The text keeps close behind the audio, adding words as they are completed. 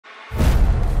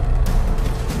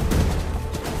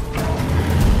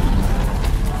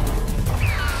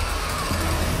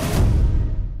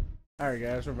Alright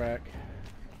guys, we're back.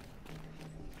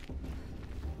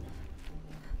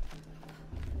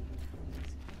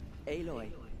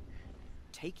 Aloy,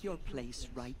 take your place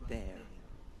right there.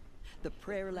 The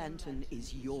prayer lantern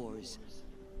is yours.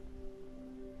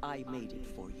 I made it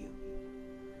for you.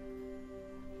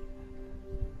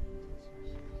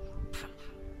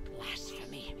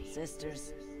 Blasphemy.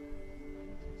 Sisters.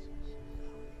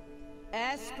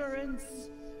 Aspirants,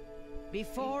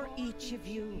 before each of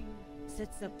you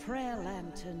sits a prayer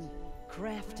lantern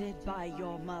crafted by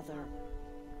your mother.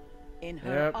 In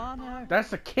her honor,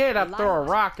 that's the kid I threw a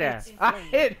rock at. I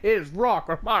hit his rock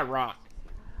with my rock.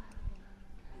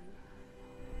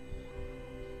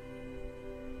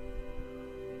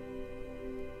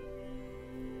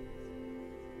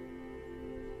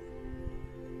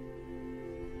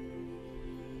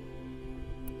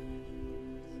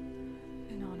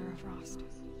 In honor of Rost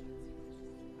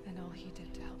and all he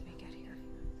did to help me get here.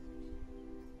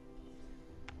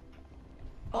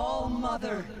 Oh,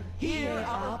 Mother, hear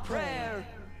our prayer.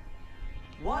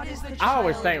 What is the I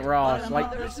always think Ross, like,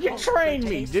 you trained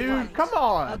me, dude. Come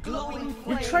on.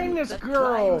 You trained this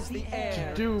girl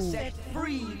to do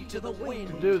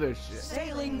this shit.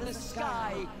 Sailing the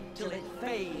sky till it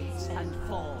fades and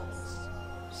falls.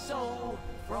 So,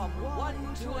 from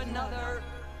one to another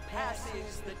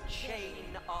passes the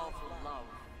chain of love.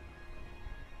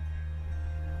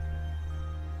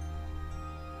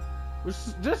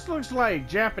 This looks like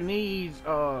Japanese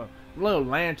little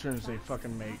lanterns they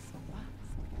fucking make.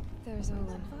 There's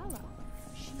Olin.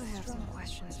 I have some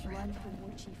questions for him.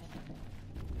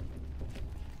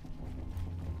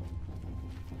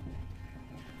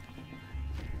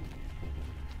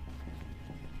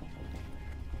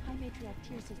 High Matriarch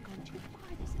Tears has gone too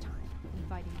far this time,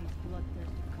 inviting these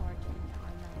bloodthirsty cards into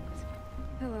our lands.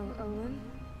 Hello, Olin.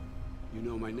 You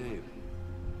know my name?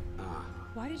 Ah.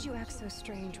 Why did you act so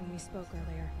strange when we spoke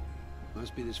earlier?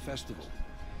 Must be this festival.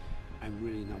 I'm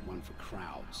really not one for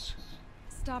crowds.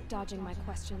 Stop dodging my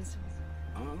questions.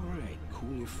 All right,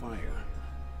 cool your fire.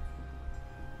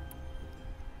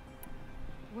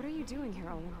 What are you doing here,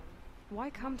 Olin? Why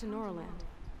come to Norland?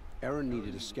 Aaron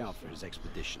needed a scout for his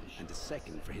expedition, and a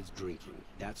second for his drinking.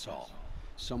 That's all.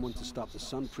 Someone to stop the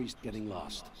Sun Priest getting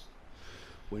lost.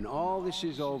 When all this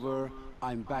is over,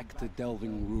 I'm back to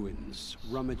delving ruins,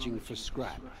 rummaging for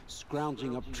scrap,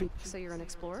 scrounging up trinkets. So you're an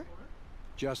explorer?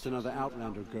 Just another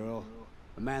Outlander, girl.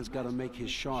 A man's gotta make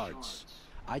his shards.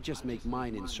 I just make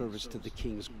mine in service to the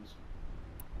king's...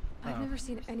 I've never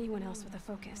seen anyone else with a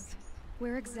focus.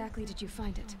 Where exactly did you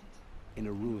find it? In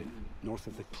a ruin, north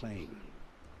of the Claim.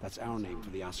 That's our name for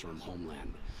the Asuram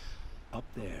homeland. Up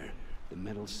there, the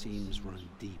metal seams run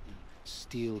deep.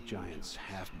 Steel giants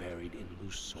half buried in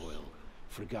loose soil.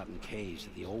 Forgotten caves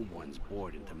that the old ones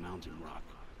bored into mountain rock.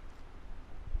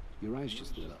 Your eyes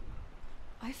just lit up.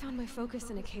 I found my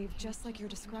focus in a cave just like you're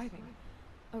describing.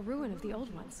 A ruin of the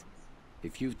old ones.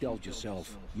 If you've delved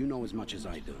yourself, you know as much as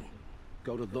I do.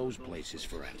 Go to those places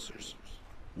for answers.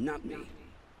 Not me.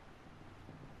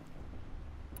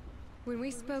 When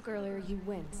we spoke earlier, you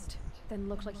winced, then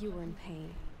looked like you were in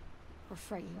pain. Or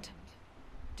frightened.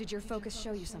 Did your focus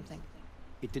show you something?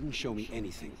 It didn't show me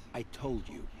anything. I told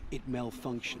you. It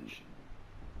malfunctioned.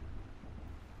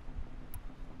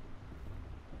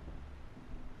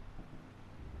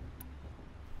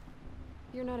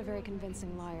 You're not a very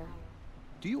convincing liar.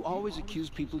 Do you always accuse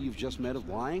people you've just met of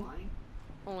lying?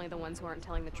 Only the ones who aren't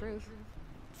telling the truth.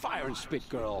 Fire and spit,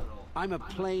 girl. I'm a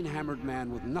plain hammered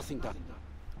man with nothing to...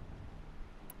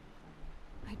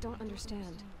 I don't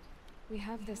understand. We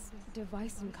have this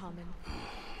device in common.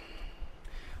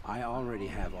 I already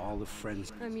have all the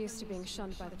friends... I'm used to being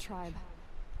shunned by the tribe.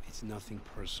 It's nothing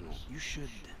personal. You should...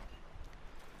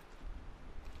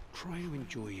 try to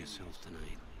enjoy yourself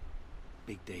tonight.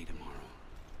 Big day tomorrow.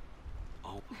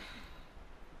 I'll...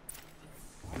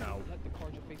 No.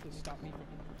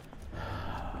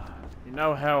 You're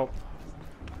no help.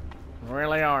 You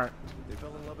really aren't. They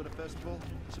fell in love at a festival?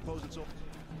 Suppose it's all...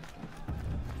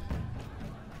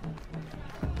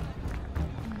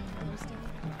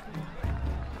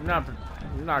 I'm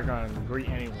not gonna greet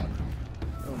anyone.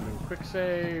 I'm gonna do a quick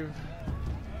save.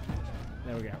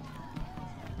 There we go.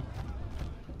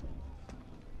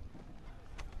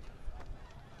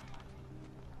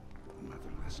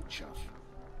 Motherless chuff.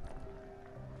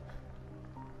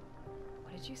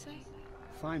 What did you say?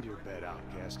 Find your bed,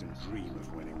 outcast, and dream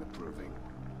of winning the proving.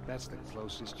 That's the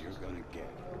closest you're gonna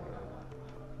get.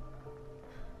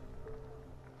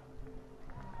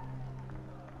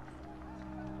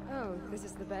 Oh, this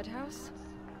is the bed house?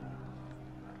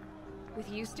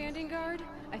 With you standing guard,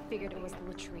 I figured it was the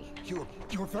latrine.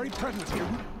 Your very presence here...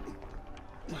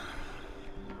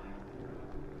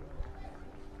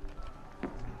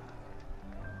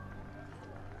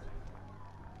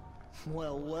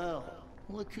 Well, well.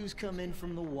 Look who's come in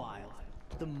from the wild.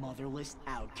 The motherless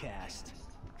outcast.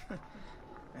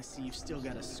 I see you've still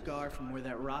got a scar from where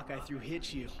that rock I threw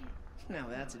hit you. Now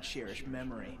that's a cherished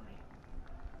memory.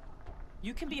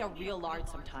 You can be a real lard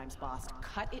sometimes, boss.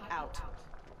 Cut it out.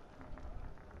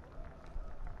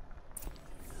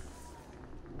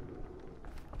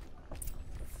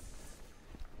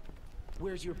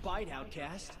 Where's your bite,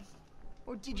 outcast?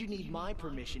 Or did you need my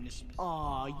permission to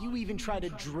Aw, you even try to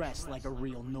dress like a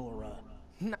real Nora.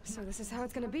 So this is how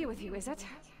it's gonna be with you, is it?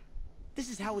 This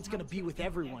is how it's gonna be with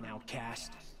everyone,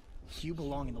 outcast. You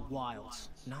belong in the wilds,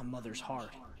 not Mother's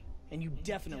heart. And you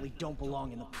definitely don't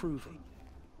belong in the proving.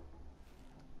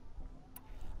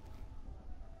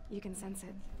 You can sense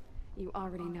it. You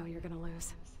already know you're gonna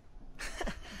lose.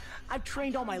 I've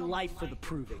trained all my life for the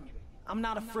proving. I'm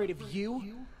not afraid of you.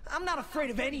 I'm not afraid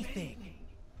of anything.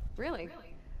 Really?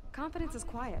 Confidence is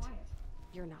quiet.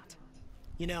 You're not.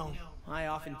 You know, I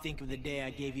often think of the day I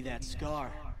gave you that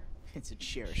scar. It's a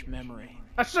cherished memory.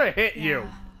 I should have hit you.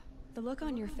 The look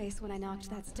on your face when I knocked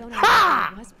that stone Ha!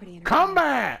 out was pretty entertaining. Come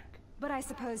back! But I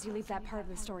suppose you leave that part of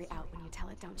the story out when you tell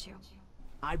it, don't you?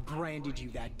 I branded you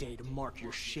that day to mark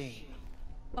your shame.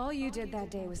 All you did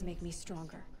that day was make me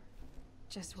stronger.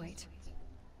 Just wait.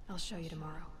 I'll show you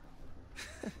tomorrow.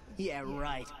 Yeah,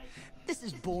 right. This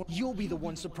is boring. You'll be the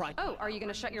one surprised. Oh, are you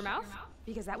gonna shut your mouth?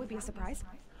 Because that would be a surprise.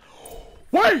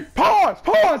 Wait! Pause!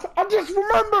 Pause! I just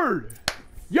remembered!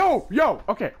 Yo!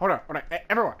 Okay, hold on.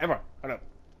 Everyone, hold up.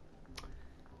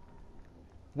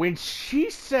 When she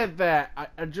said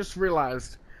that, I just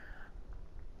realized,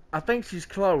 I think she's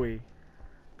Chloe.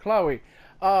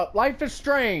 Life is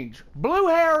Strange.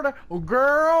 Blue-haired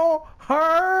girl,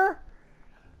 her.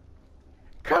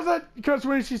 Cause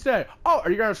when she said, "Oh,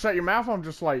 are you gonna shut your mouth?" I'm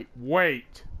just like,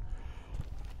 wait.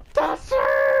 That's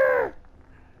her!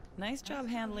 Nice job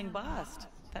handling Bast.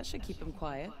 That should keep him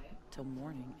quiet. Till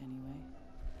morning, anyway.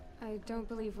 I don't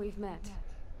believe we've met.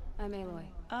 I'm Aloy.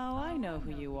 Oh, I know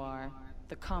who you are.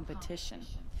 The competition.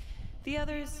 The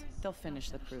others, they'll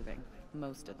finish the proving.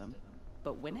 Most of them.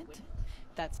 But win it?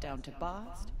 That's down to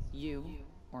Bast, you,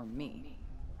 or me.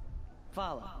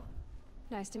 Vala.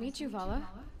 Nice to meet you, Vala.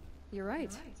 You're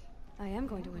right. I am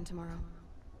going to win tomorrow.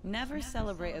 Never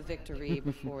celebrate a victory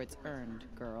before it's earned,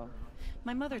 girl.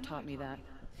 My mother taught me that.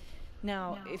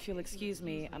 Now, if you'll excuse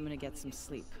me, I'm gonna get some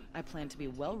sleep. I plan to be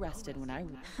well rested when I...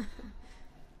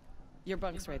 Your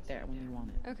bunk's right there when you want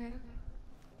it. Okay.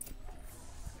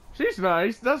 She's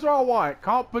nice. That's what I want.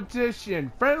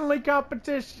 Competition. Friendly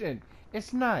competition.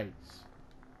 It's nice.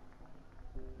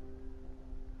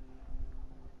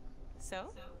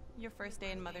 So, your first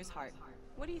day in Mother's heart.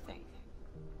 What do you think?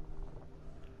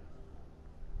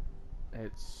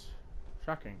 It's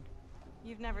shocking.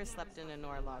 You've never slept in a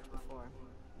Nora lodge before.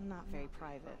 Not very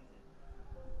private.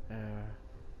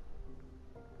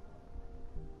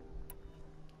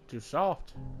 Too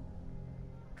soft.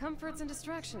 Comforts and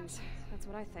distractions. That's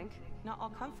what I think. Not all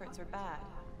comforts are bad.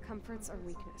 Comforts are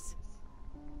weakness.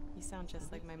 You sound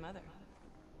just like my mother.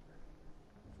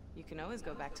 You can always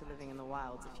go back to living in the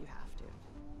wilds if you have to.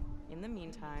 In the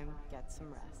meantime, get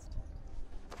some rest.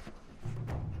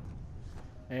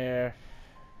 Yeah.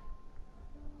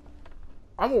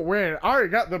 I'm gonna win. I already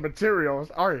got the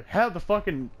materials. I already have the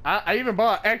fucking... I even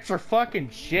bought extra fucking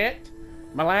shit.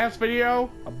 My last video,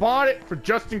 I bought it for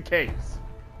just in case.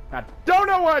 I don't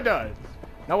know what it does.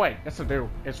 No, wait. Yes, I do.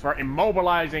 It's for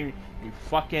immobilizing a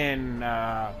fucking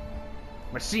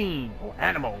machine or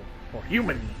animal or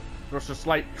human. It's just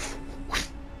like...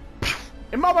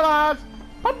 immobilize!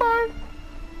 Bye-bye!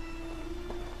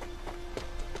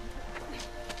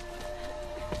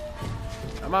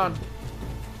 Come on.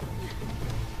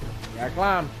 Yeah,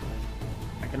 climb.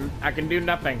 I can do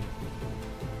nothing.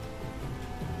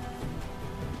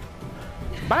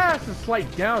 Bass is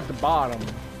like down at the bottom.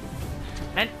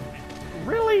 And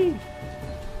really,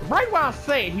 right while I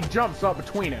say it, he jumps up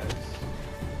between us.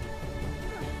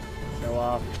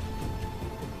 So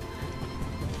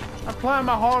I've climbed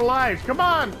my whole life. Come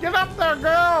on, get up there,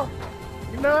 girl.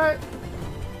 You know it.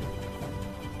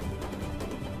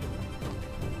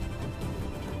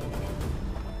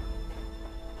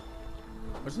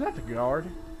 Wasn't that the guard?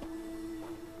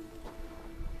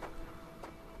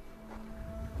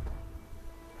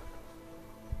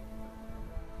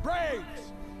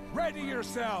 Braves! Ready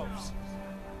yourselves!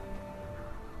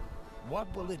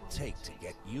 What will it take to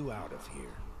get you out of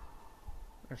here?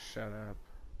 Oh, shut up.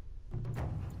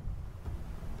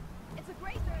 It's a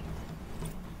great thing.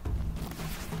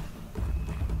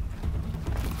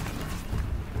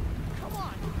 Come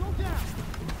on, go down.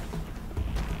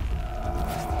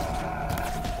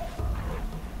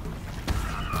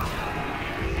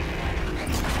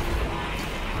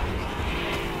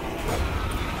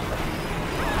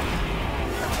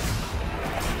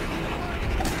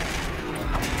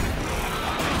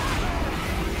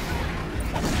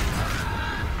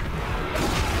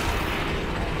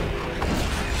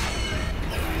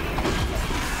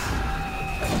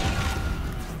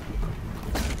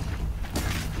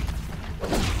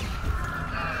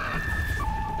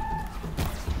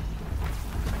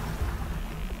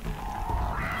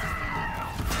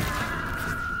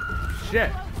 shit.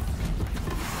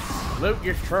 Loot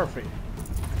your trophy.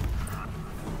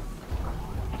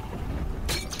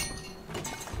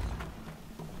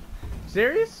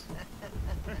 Serious?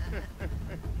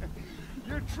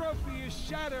 Your trophy is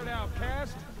shattered,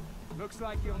 outcast. Looks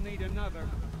like you'll need another.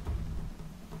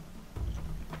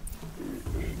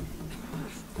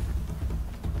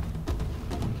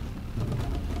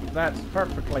 That's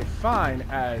perfectly fine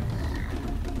as...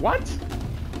 What?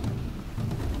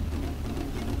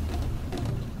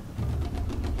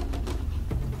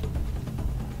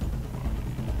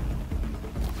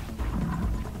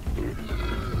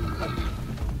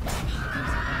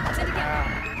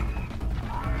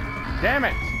 Damn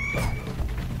it!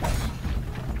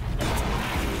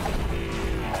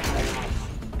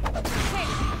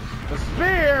 The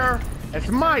spear is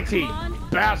mighty,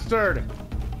 bastard!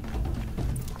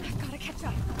 I've gotta catch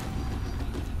up.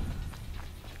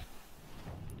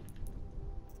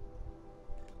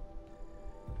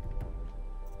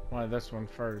 Why this one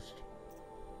first?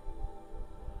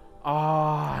 Oh,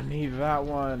 I need that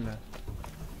one.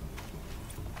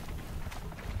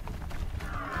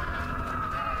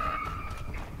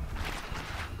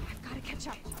 I've gotta catch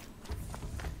up.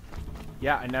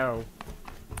 Yeah, I know.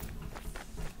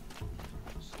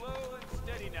 Slow and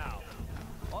steady now.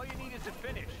 All you need is to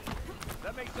finish.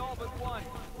 That makes all but one.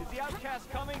 Is the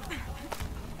outcast coming?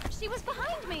 She was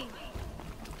behind me.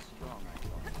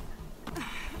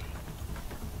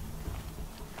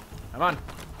 Come on.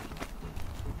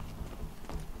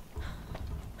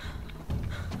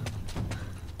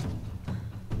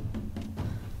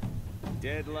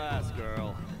 Dead last,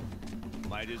 girl.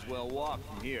 Might as well walk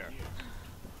from here.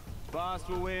 Boss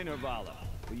will win or Vala,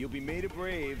 but you'll be made a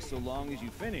brave so long as you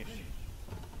finish.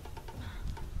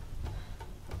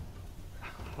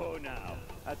 Oh, now.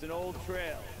 That's an old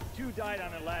trail. 2 died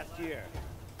on it last year.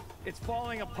 It's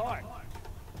falling apart.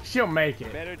 She'll make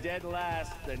it. Better dead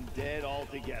last than dead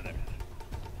altogether.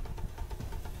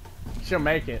 She'll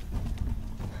make it.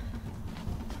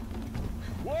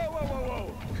 Whoa, whoa, whoa,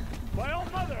 whoa! My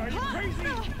old mother, are you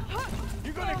crazy?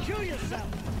 You're gonna kill yourself!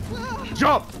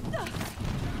 Jump!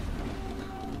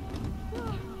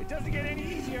 It doesn't get any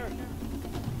easier.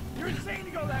 You're insane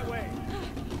to go that way.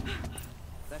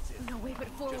 That's it. No way but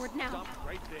forward Just now. stop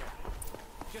right there.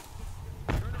 Just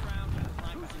turn around and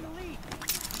climb back Who's in up. the lead?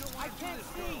 I can't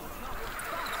see.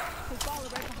 There's Bala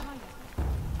right behind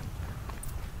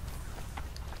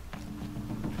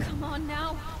us. Come on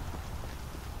now.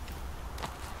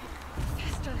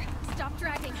 Faster. Stop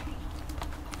dragging.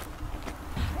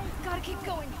 Gotta keep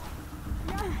going.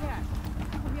 The outcast.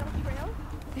 Are we on a trail?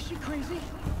 Is she crazy?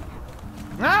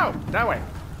 No! That way.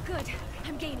 Good.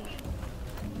 I'm gaining.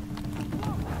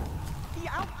 The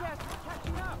outcast is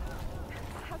catching up.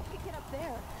 How did we get up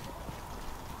there?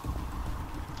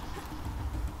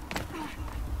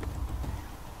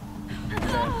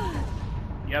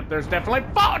 Yep, there's definitely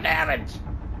fall damage!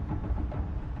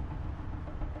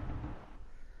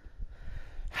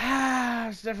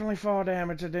 It's definitely fall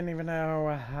damage, I didn't even know.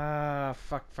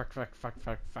 Fuck.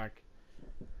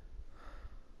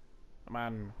 Come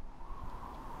on.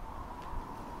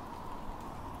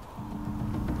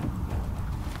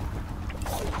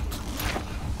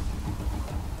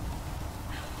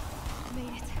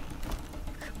 Made it.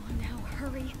 Come on now,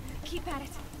 hurry. Keep at it.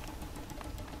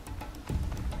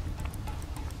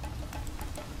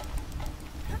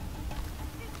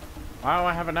 Why do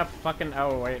I have enough fucking...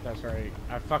 Oh, wait, that's right.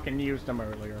 I fucking used them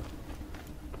earlier.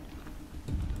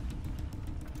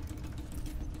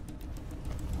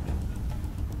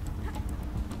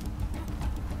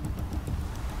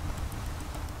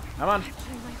 Come on. I've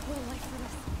trained my whole life for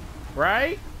this.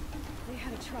 Right? They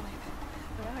had a tribe,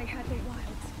 but I had the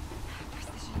wilds.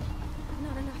 Precision.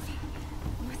 Not enough.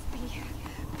 Must be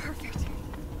perfect.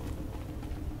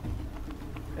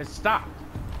 It stopped.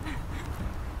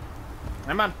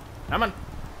 Come on. Come on.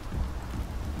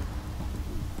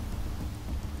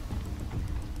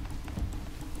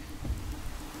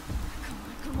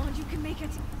 Come on, you can make it.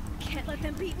 Can't let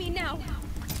them beat me now.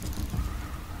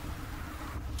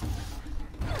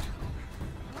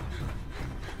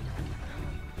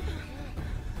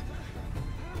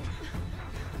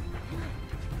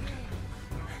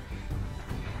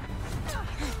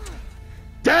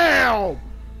 Damn!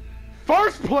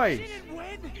 First place! She didn't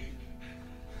win!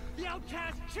 The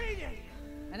outcast cheated!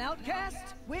 An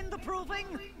outcast win the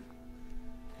proving?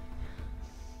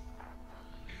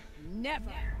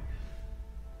 Never!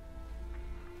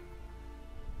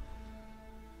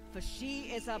 For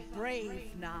she is a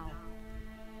brave now.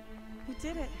 You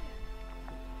did it.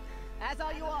 As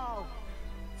are you all.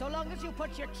 So long as you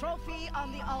put your trophy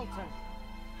on the altar.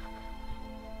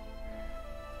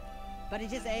 But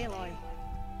it is Aloy,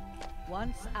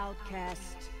 once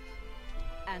outcast,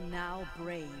 and now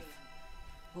brave,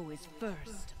 who is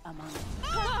first among us.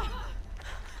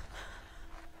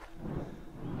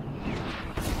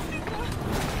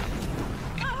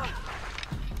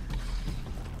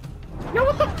 Yo,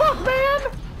 what the fuck, man?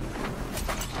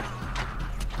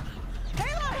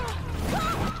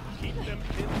 Keep them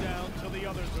pinned down till the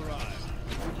others arrive.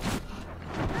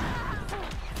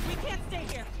 We can't stay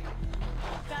here.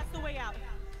 That's the way out.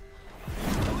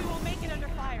 But we won't make it under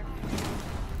fire.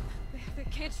 They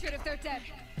can't shoot if they're dead.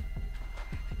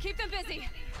 Keep them busy.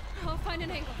 I'll find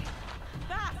an angle.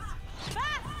 Fast!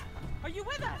 Fast! Are you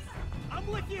with us? I'm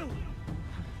with you!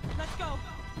 Let's go.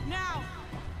 Now!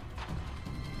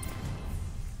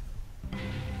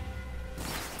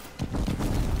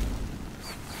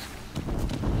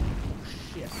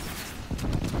 Shit.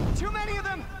 Too many of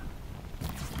them!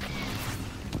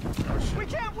 We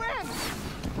can't win!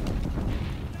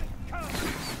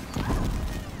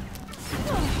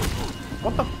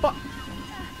 What the fuck?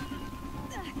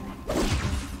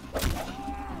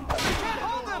 We can't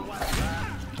hold them!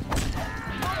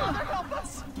 Mother, help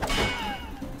us!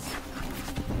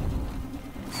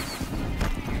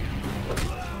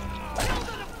 Kill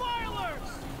the defilers!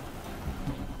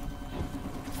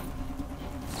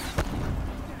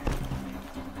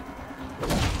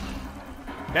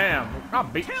 Damn, I'll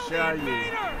beat the Kill shit the out of you.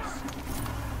 invaders!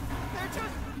 They're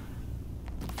just...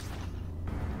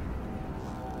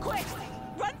 Quick!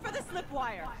 Run for the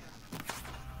slipwire!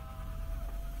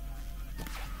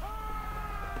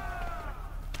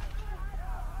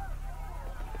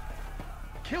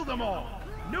 Kill them all!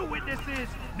 No witnesses,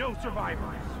 no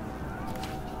survivors!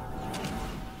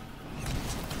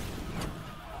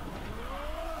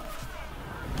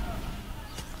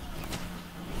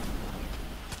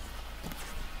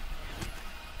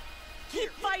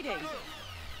 Keep fighting!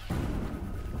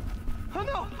 Oh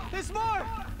no! There's more!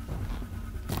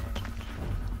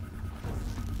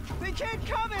 They keep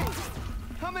coming!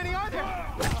 How many are there?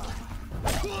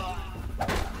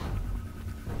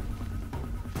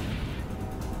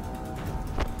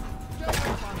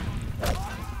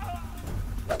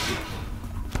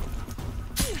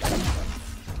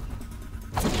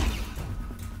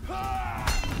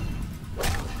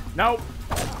 Nope.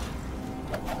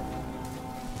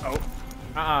 Oh.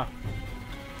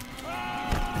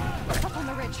 Up on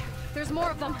the ridge. There's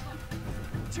more of them.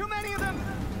 Too many of them!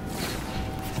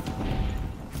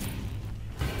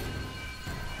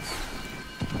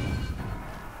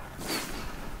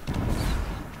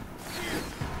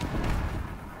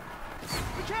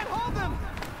 We can't hold them!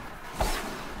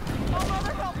 Oh,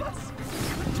 Mother, help us!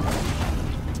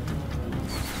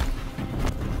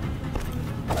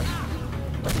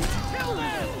 Kill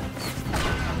them!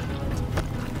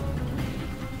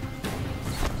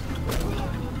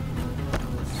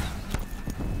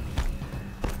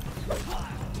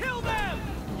 Kill them!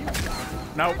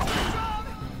 Nope.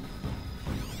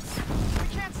 We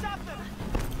can't stop them!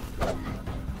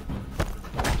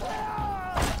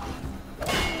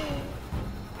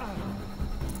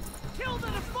 Kill the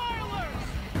defilers!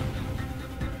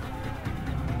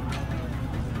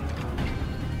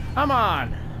 Come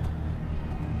on.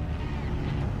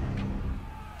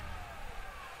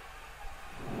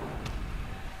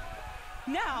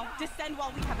 Now, descend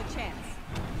while we have a chance.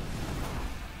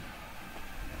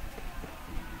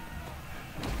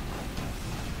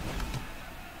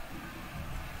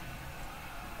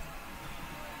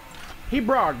 He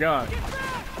brought a gun.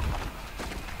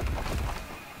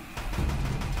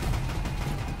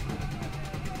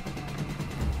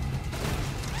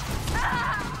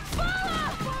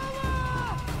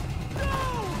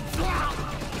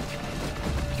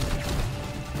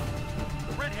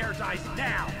 The red hair dies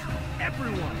now!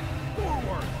 Everyone,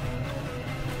 forward!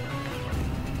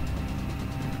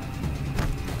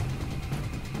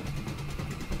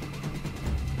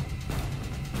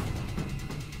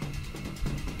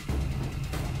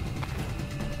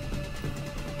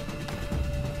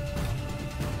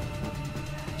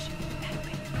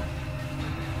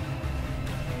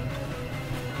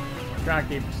 Try to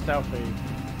keep it stealthy.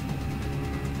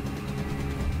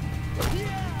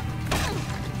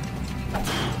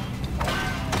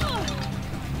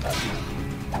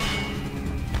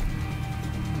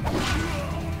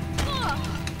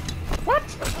 What?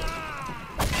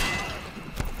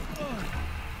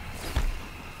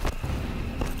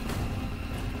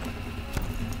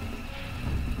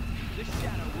 This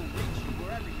shadow will reach you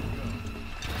wherever you go.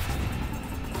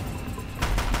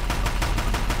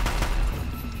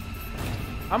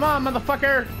 Come on,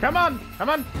 motherfucker! Come on! Come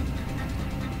on!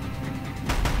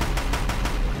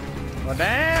 Well,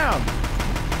 damn!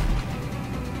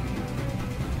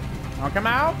 Oh, come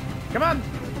out! Come on!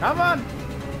 Come on!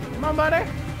 Come on, buddy!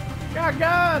 Got a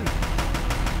gun!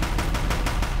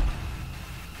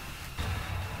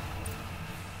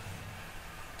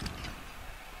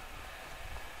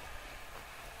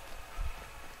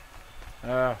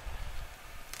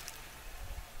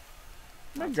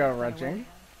 Let's go, Retching.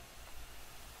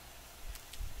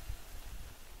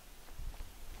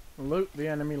 Loot the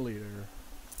enemy leader.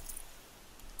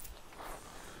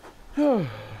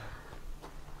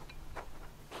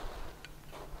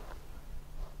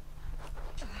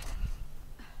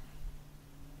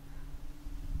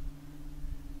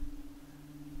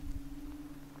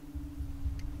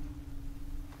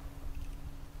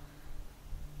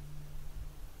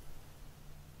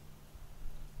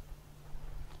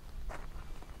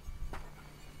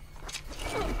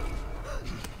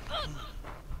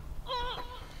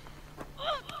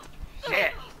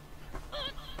 Shit.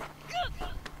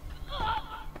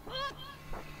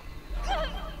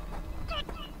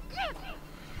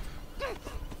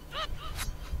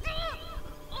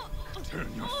 Turn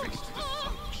your face to the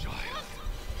sun, child.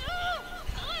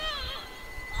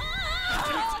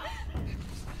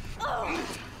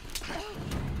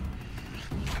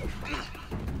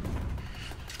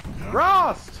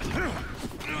 Rost!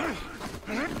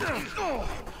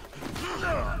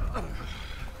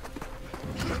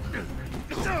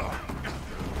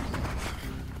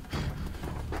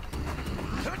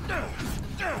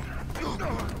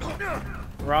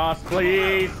 Ross,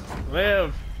 please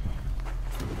live.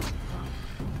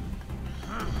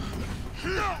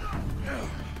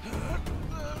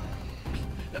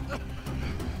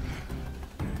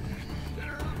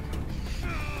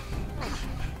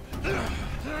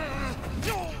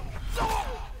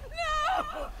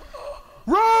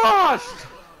 Rost!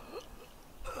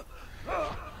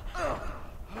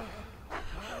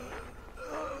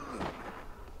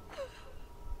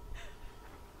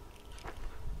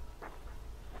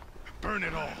 Burn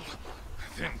it all.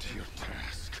 Then to your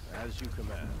task. As you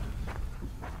command.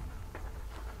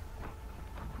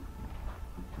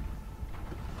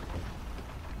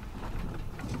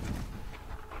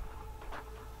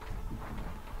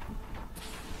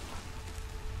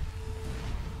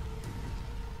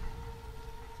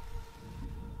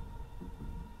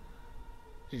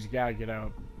 She's gotta get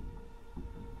out.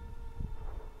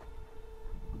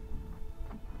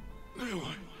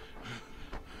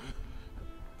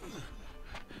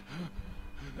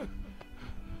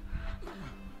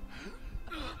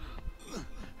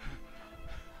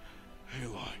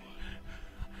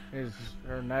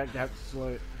 Her neck got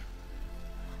slit.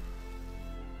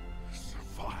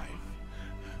 Survive.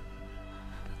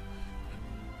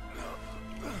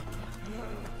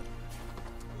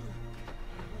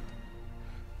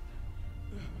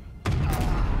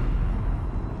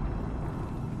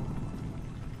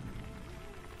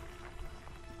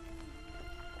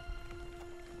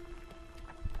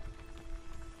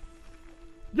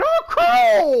 You're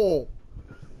cruel!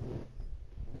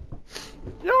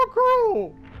 You're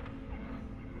cruel!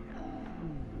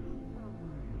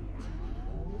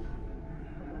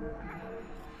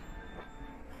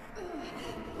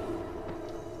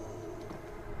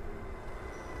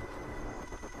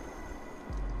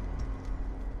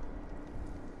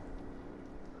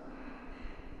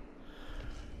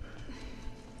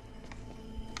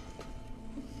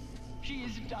 She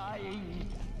is dying.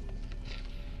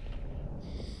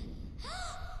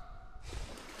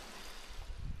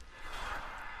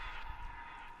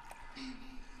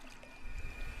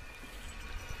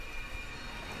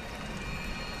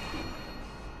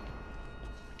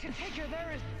 To take her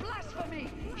there is blasphemy.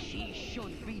 She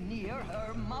should be near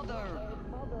her mother.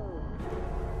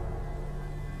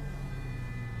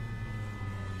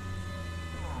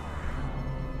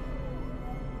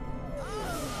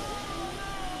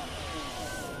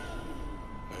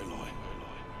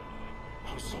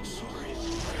 I'm so sorry.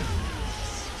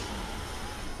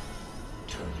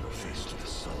 Turn your face to the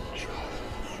sun, child.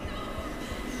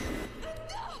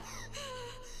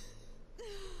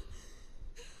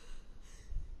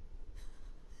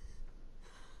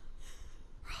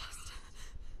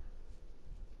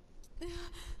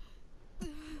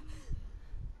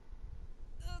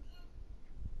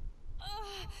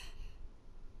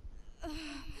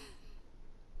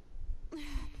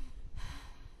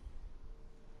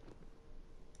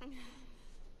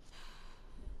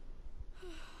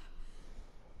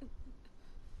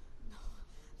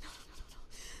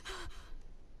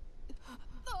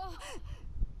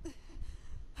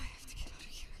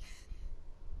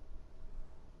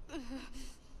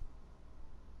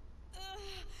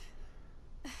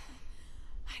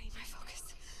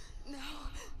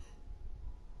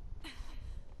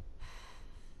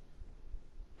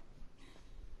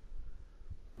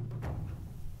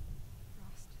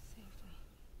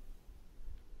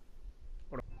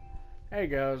 Hey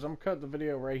guys, I'm cutting the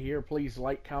video right here. Please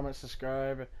like, comment,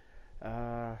 subscribe.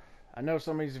 I know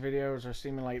some of these videos are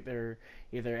seeming like they're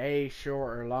either A,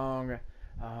 short or long.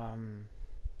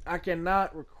 I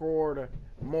cannot record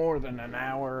more than an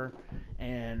hour,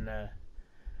 and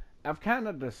I've kind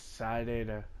of decided,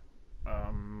 I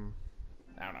don't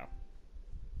know,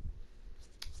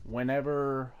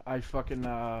 whenever I fucking,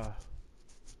 I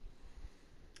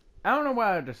don't know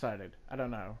why I decided, I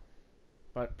don't know,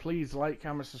 but please like,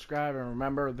 comment, subscribe, and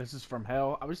remember, this is from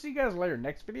hell. I will see you guys later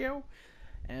next video,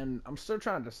 and I'm still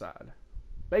trying to decide.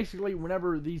 Basically,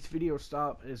 whenever these videos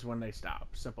stop is when they stop,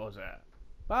 simple as that.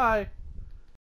 Bye!